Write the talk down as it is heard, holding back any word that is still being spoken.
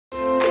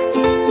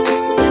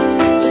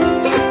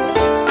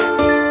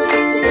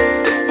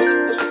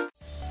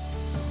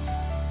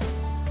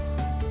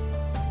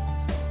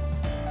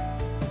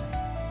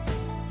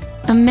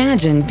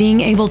Imagine being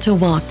able to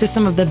walk to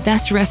some of the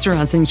best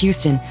restaurants in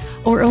Houston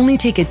or only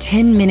take a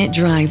 10-minute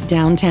drive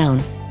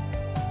downtown.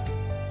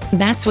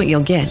 That's what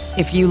you'll get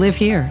if you live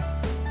here.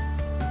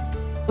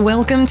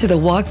 Welcome to the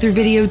walkthrough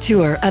video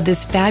tour of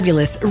this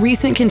fabulous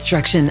recent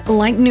construction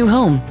like new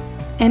home,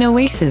 an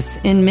oasis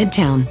in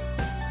Midtown.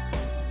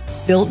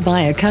 Built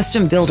by a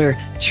custom builder,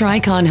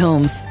 Tricon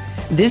Homes,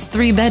 this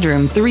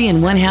 3-bedroom,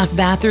 3.5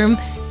 bathroom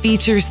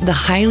features the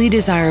highly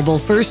desirable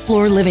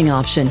first-floor living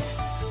option.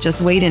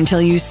 Just wait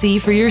until you see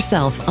for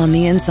yourself on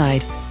the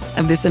inside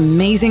of this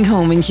amazing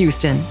home in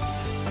Houston.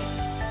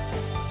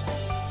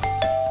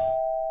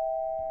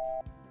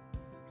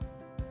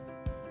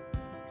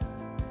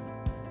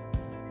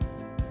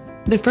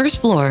 The first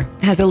floor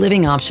has a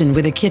living option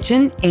with a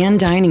kitchen and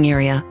dining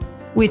area,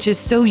 which is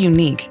so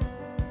unique.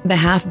 The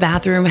half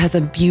bathroom has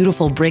a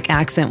beautiful brick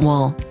accent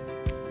wall.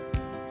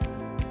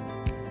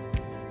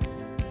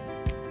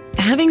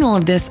 Having all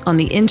of this on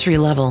the entry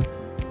level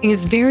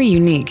is very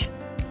unique.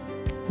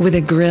 With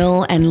a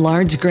grill and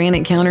large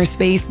granite counter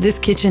space, this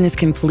kitchen is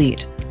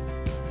complete.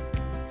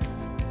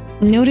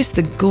 Notice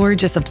the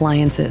gorgeous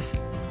appliances,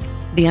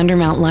 the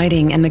undermount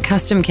lighting and the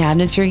custom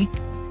cabinetry,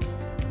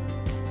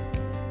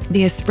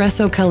 the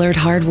espresso-colored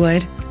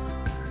hardwood,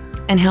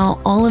 and how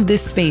all of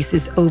this space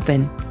is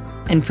open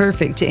and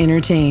perfect to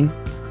entertain.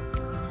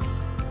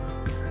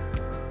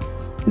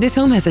 This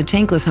home has a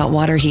tankless hot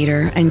water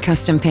heater and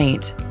custom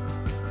paint,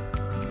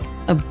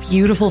 a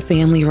beautiful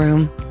family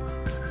room,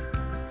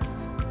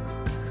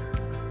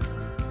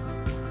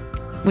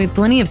 with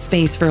plenty of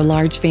space for a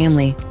large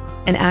family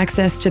and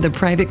access to the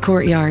private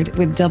courtyard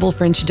with double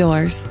French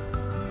doors.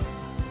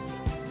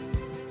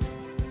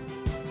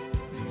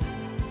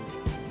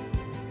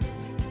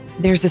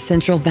 There's a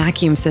central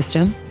vacuum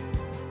system.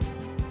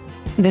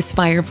 This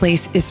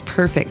fireplace is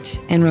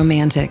perfect and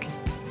romantic.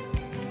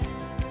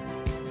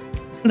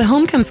 The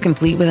home comes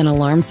complete with an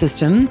alarm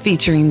system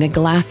featuring the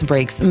glass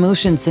breaks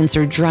motion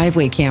sensor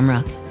driveway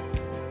camera.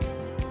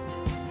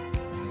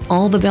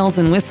 All the bells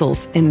and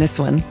whistles in this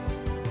one.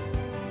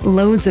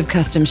 Loads of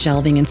custom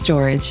shelving and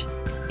storage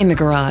in the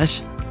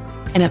garage.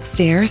 And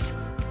upstairs,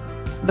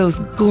 those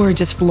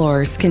gorgeous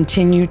floors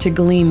continue to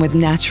gleam with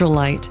natural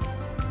light,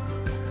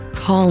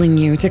 calling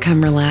you to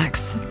come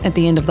relax at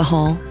the end of the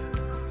hall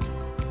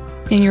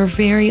in your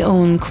very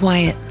own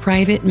quiet,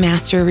 private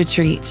master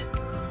retreat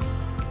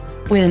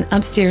with an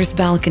upstairs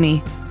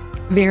balcony,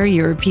 very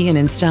European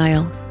in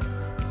style.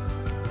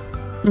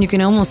 You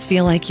can almost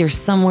feel like you're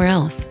somewhere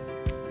else.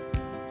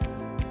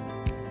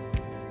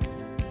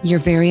 Your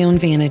very own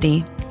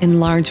vanity and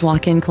large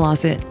walk-in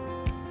closet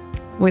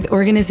with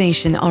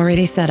organization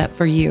already set up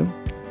for you.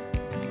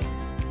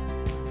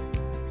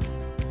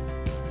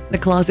 The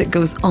closet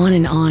goes on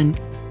and on.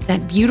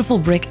 That beautiful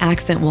brick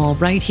accent wall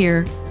right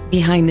here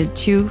behind the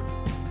 2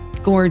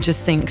 gorgeous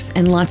sinks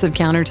and lots of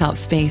countertop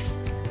space.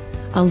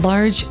 A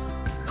large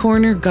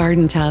corner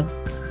garden tub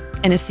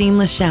and a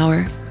seamless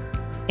shower.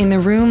 In the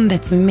room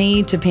that's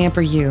made to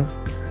pamper you,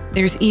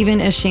 there's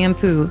even a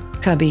shampoo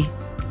cubby.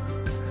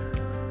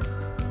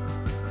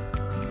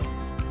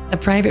 A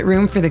private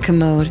room for the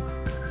commode.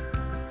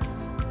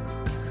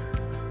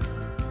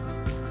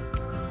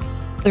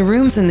 The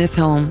rooms in this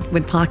home,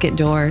 with pocket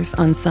doors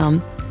on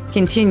some,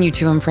 continue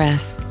to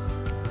impress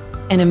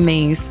and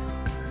amaze.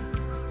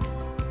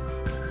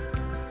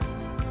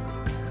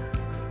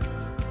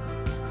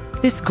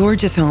 This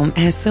gorgeous home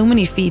has so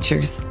many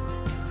features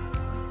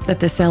that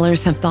the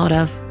sellers have thought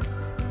of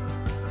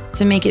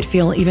to make it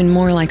feel even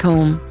more like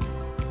home.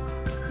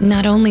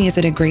 Not only is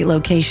it a great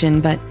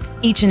location, but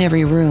each and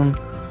every room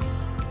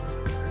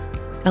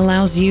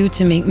allows you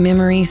to make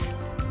memories,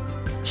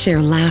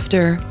 share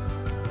laughter.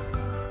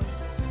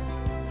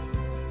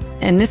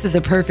 And this is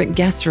a perfect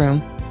guest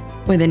room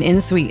with an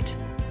en-suite,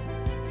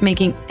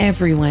 making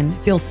everyone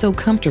feel so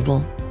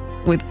comfortable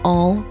with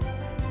all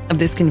of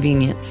this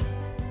convenience.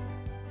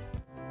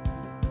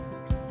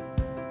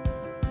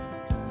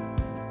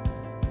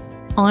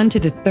 On to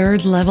the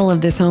 3rd level of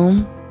this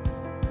home.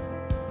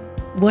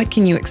 What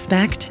can you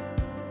expect?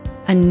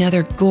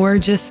 Another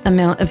gorgeous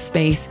amount of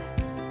space.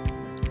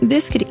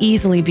 This could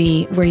easily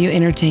be where you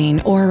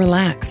entertain or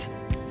relax.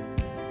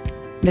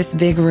 This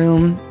big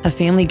room, a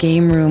family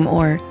game room,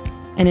 or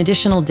an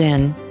additional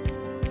den.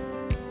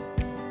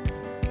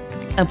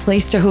 A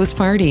place to host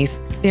parties.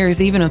 There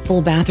is even a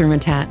full bathroom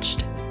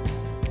attached.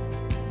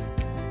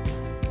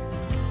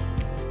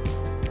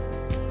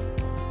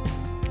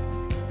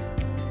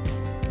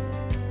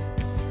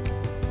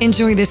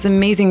 Enjoy this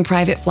amazing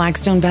private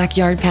flagstone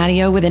backyard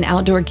patio with an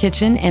outdoor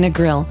kitchen and a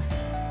grill.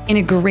 In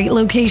a great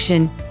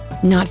location,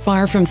 not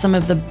far from some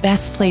of the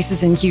best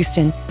places in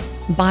Houston,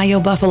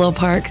 Bio Buffalo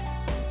Park,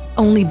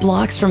 only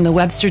blocks from the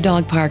Webster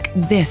Dog Park,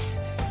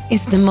 this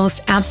is the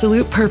most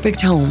absolute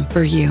perfect home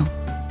for you.